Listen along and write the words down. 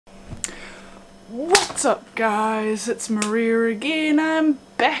What's up guys, it's Maria again. I'm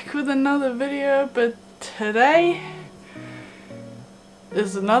back with another video, but today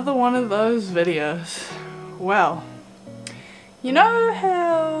is another one of those videos. Well, you know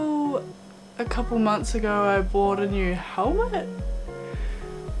how a couple months ago I bought a new helmet?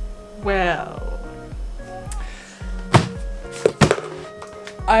 Well,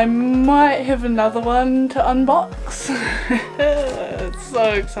 I might have another one to unbox. It's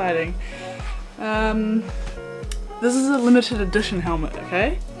so exciting. This is a limited edition helmet,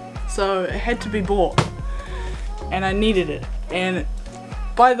 okay? So it had to be bought and I needed it. And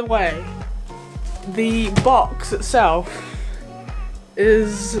by the way, the box itself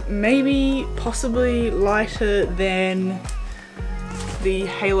is maybe possibly lighter than the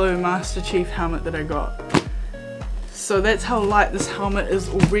Halo Master Chief helmet that I got. So that's how light this helmet is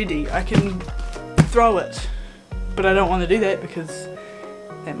already. I can throw it, but I don't want to do that because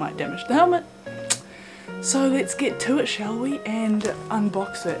that might damage the helmet. So let's get to it, shall we, and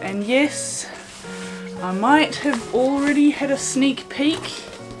unbox it. And yes, I might have already had a sneak peek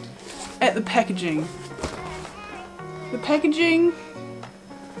at the packaging. The packaging,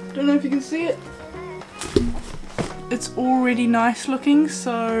 don't know if you can see it, it's already nice looking,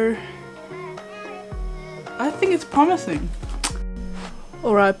 so I think it's promising.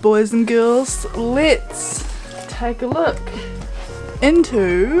 Alright boys and girls, let's take a look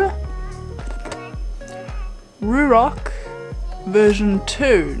into Ruroc version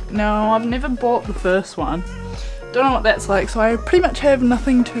 2. Now I've never bought the first one, don't know what that's like, so I pretty much have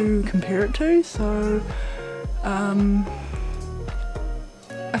nothing to compare it to, so I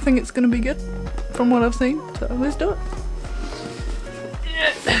think it's gonna be good from what I've seen, so let's do it.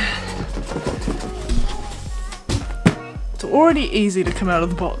 It's already easy to come out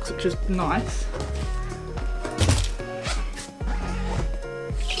of the box, which is nice.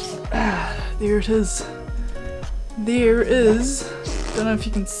 There it is. There is, don't know if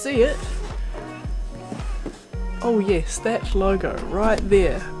you can see it. Oh yes, that logo right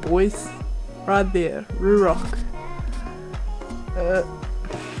there, boys. Right there, Ruroc.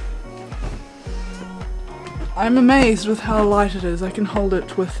 I'm amazed with how light it is. I can hold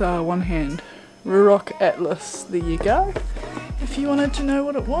it with one hand. Ruroc Atlas, there you go. If you wanted to know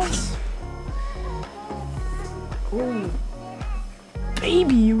what it was. Oh,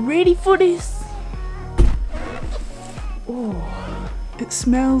 baby, you ready for this? Oh, it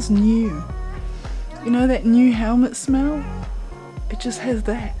smells new. You know that new helmet smell? It just has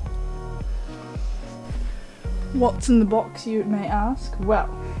that. What's in the box, you may ask? Well,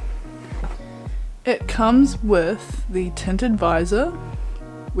 it comes with the tinted visor,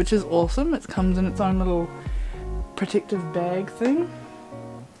 which is awesome. It comes in its own little protective bag thing.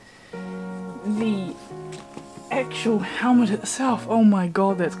 The actual helmet itself, oh my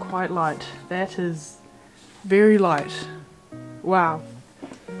god, that's quite light. That is very light. Wow.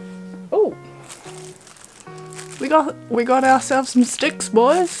 Oh, we got ourselves some sticks,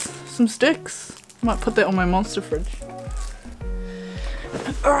 boys. Some sticks. Might put that on my monster fridge.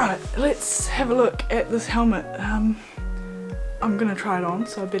 Alright, let's have a look at this helmet. I'm gonna try it on,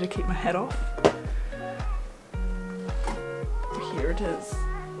 so I better keep my hat off. Here it is.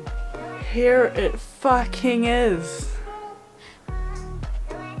 Here it fucking is.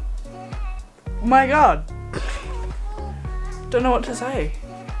 My god. Don't know what to say,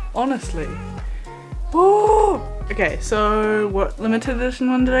 honestly. Woo! Okay, so what limited edition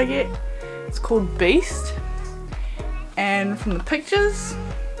one did I get? It's called Beast, and from the pictures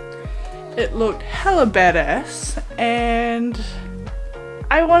it looked hella badass and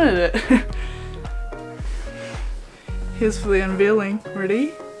I wanted it. Here's for the unveiling.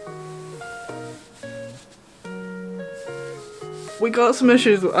 Ready? We got some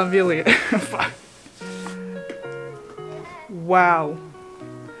issues with unveiling it. Wow,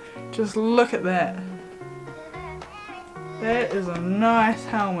 just look at that. That is a nice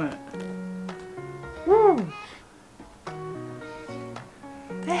helmet. Woo.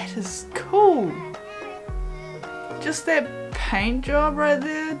 That is cool. Just that paint job right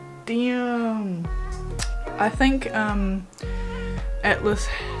there, damn. I think Ruroc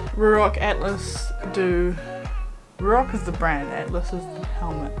Atlas do, Ruroc is the brand, Atlas is the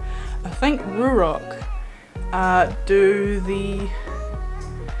helmet. I think Ruroc do the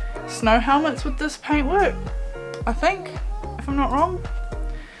snow helmets with this paintwork, I think, if I'm not wrong.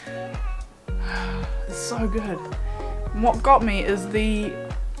 It's so good. And what got me is these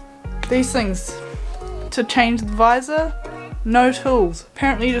things to change the visor. No tools.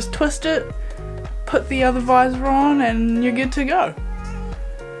 Apparently you just twist it, put the other visor on, and you're good to go.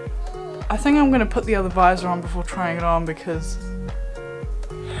 I think I'm going to put the other visor on before trying it on because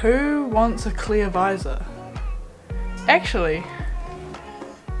Who wants a clear visor? Actually,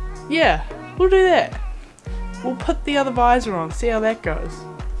 yeah, we'll do that. We'll put the other visor on, see how that goes.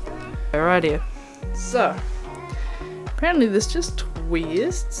 Right here. So, apparently this just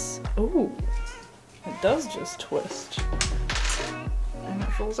twists. Ooh, it does just twist. And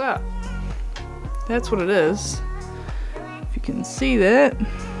it falls out. That's what it is. If you can see that.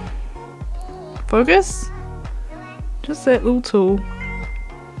 Focus. Just that little tool.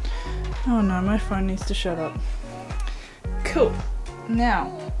 Oh no, my phone needs to shut up. Cool.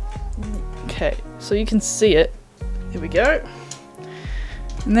 Now, okay, so you can see it. There we go.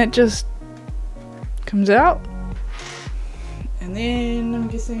 And that just comes out. And then I'm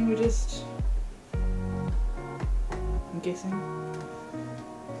guessing we just,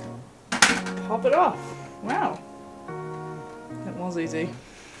 pop it off. Wow. That was easy.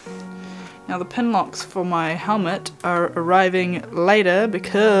 Now the pin locks for my helmet are arriving later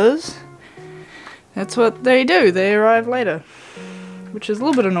because that's what they do, they arrive later. Which is a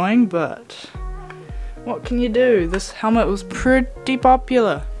little bit annoying, but what can you do? This helmet was pretty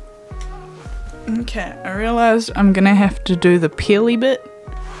popular. Okay, I realized I'm gonna have to do the peely bit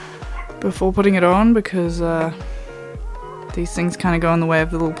before putting it on because these things kind of go in the way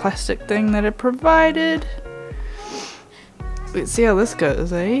of the little plastic thing that it provided. Let's see how this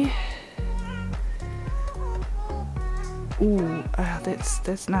goes, eh? Ooh,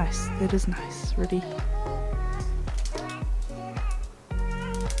 that's nice. That is nice. Ready?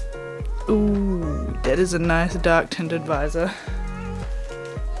 Ooh, that is a nice dark tinted visor.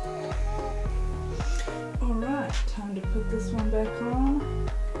 Alright, time to put this one back on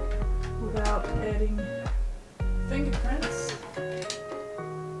without adding fingerprints.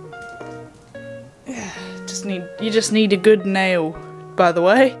 Yeah, you just need a good nail, by the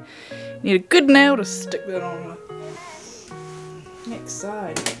way. You need a good nail to stick that on with. Next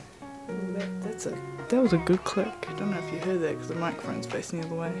side. Ooh, that was a good click. I don't know if you heard that because the microphone's facing the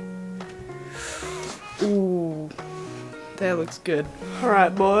other way. Ooh, that looks good.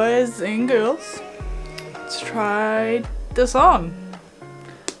 Alright boys and girls, let's try this on.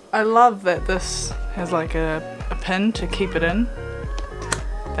 I love that this has like a pin to keep it in.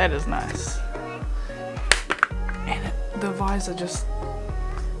 That is nice. And the visor just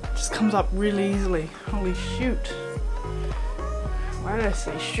comes up really easily. Holy shoot. Why did I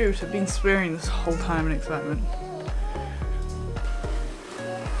say shoot? I've been swearing this whole time in excitement.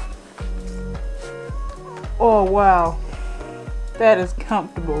 Oh wow, that is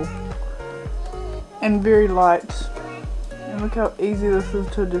comfortable and very light. And look how easy this is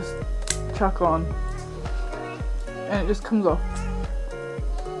to just chuck on. And it just comes off.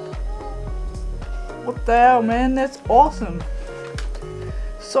 What the hell, man? That's awesome.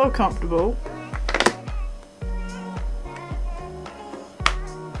 So comfortable.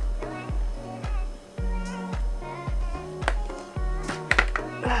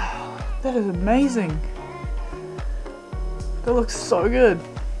 That is amazing. That looks so good.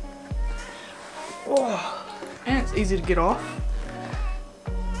 Oh, and it's easy to get off.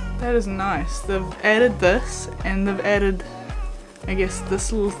 That is nice. They've added this and they've added, I guess,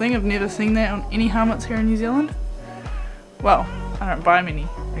 this little thing. I've never seen that on any helmets here in New Zealand. Well, I don't buy many,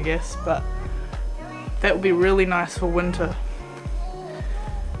 I guess, but that would be really nice for winter.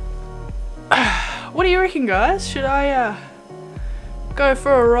 What do you reckon, guys? Should I go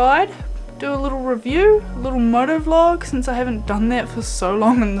for a ride? Do a little review, a little moto vlog, since I haven't done that for so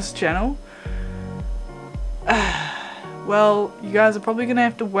long on this channel. Well, you guys are probably gonna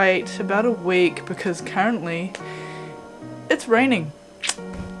have to wait about a week because currently it's raining.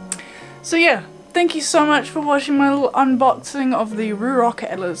 So yeah, thank you so much for watching my little unboxing of the Ruroc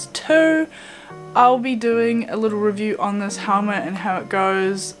Atlas 2. I'll be doing a little review on this helmet and how it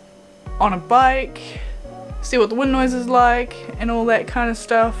goes on a bike, see what the wind noise is like and all that kind of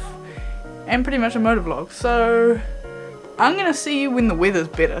stuff, and pretty much a motor vlog. So I'm gonna see you when the weather's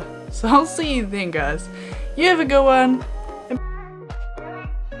better. So I'll see you then, guys. You have a good one.